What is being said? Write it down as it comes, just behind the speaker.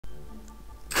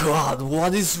God,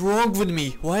 what is wrong with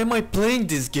me? Why am I playing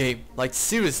this game? Like,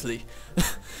 seriously.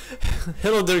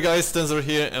 Hello there guys, Tensor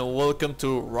here and welcome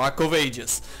to Rock of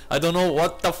Ages. I don't know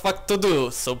what the fuck to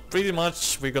do, so pretty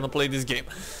much we're gonna play this game.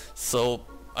 So,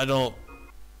 I don't know.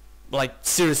 Like,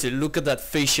 seriously, look at that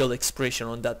facial expression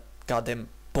on that goddamn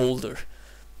boulder.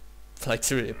 Like,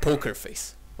 seriously, poker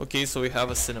face. Okay, so we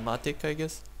have a cinematic, I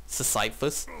guess.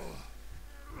 Sisyphus.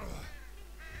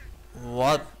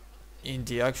 What in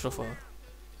the actual fuck?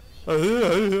 What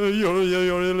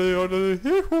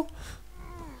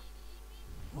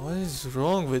is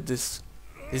wrong with this?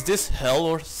 Is this hell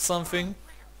or something?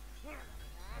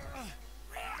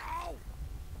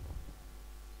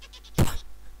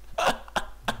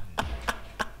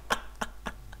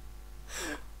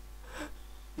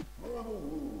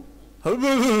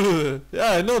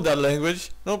 Yeah, I know that language.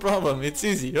 No problem, it's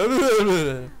easy.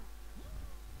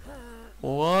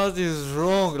 What is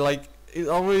wrong? Like,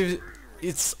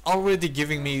 it's already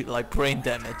giving me like brain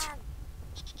damage.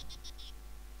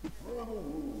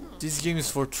 This game is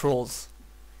for trolls.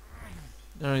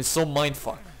 It's so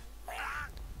mindfuck.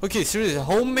 Okay, seriously,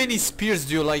 how many spears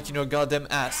do you like in your goddamn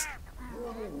ass?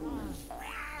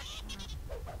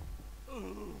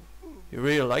 You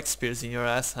really like spears in your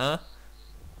ass, huh?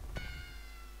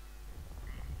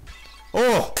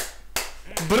 Oh!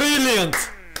 Brilliant!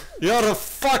 You're a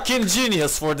fucking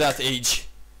genius for that age.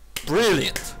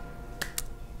 Brilliant.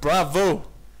 Bravo.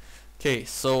 Okay,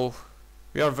 so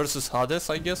we are versus Hades,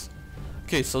 I guess.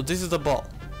 Okay, so this is the ball.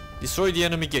 Destroy the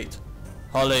enemy gate.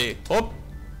 Halle. Hop.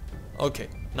 Okay,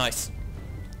 nice.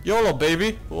 YOLO,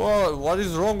 baby. Whoa, what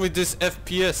is wrong with this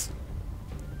FPS?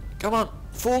 Come on,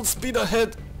 full speed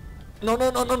ahead. No, no,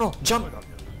 no, no, no. Jump.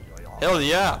 Hell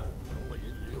yeah.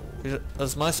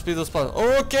 As my speed as possible.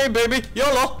 Okay, baby.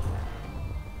 YOLO.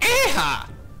 Eha!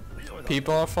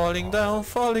 People are falling down,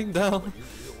 falling down.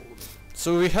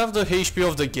 So we have the HP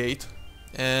of the gate,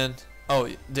 and oh,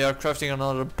 they are crafting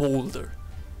another boulder.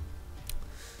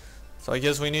 So I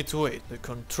guess we need to wait. The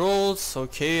controls,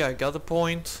 okay, I got the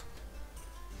point.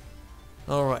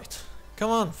 Alright,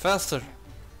 come on, faster.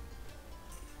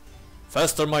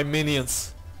 Faster, my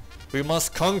minions. We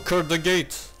must conquer the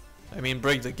gate. I mean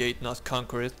break the gate, not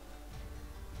conquer it.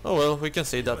 Oh well, we can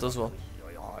say that as well.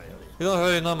 We don't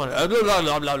have enough money. Blah,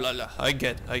 blah, blah, blah, blah. I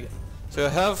get. So I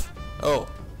have, oh,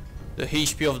 the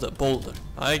HP of the boulder,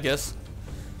 I guess.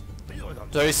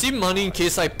 Do I receive money in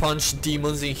case I punch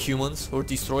demons in humans or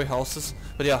destroy houses?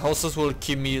 But yeah, houses will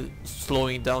keep me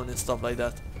slowing down and stuff like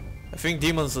that. I think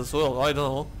demons as well, I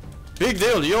don't know. Big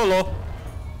deal, YOLO!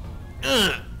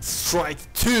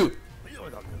 Strike 2!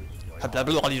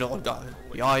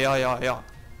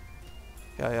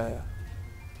 Yeah.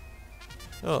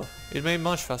 Oh, it made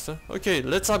much faster. Okay,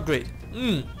 let's upgrade.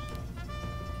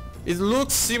 It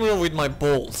looks similar with my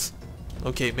balls.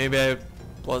 Okay, maybe I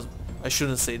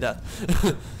shouldn't say that.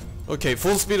 Okay,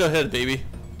 full speed ahead, baby.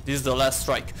 This is the last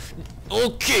strike.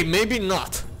 Okay, maybe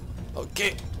not.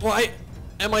 Okay, why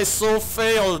am I so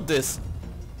fail at this?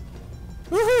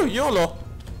 Woohoo, YOLO.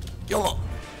 YOLO.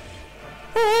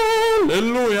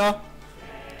 Hallelujah.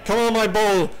 Come on, my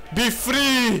ball. Be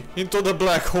free into the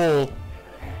black hole.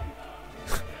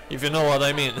 If you know what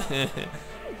I mean.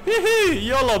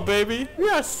 YOLO, baby. We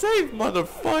are safe,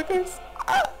 motherfuckers.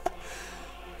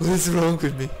 What is wrong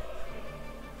with me?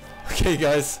 Okay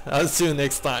guys, I'll see you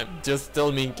next time. Just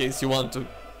tell me in case you want to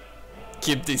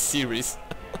keep this series.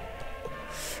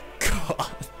 God.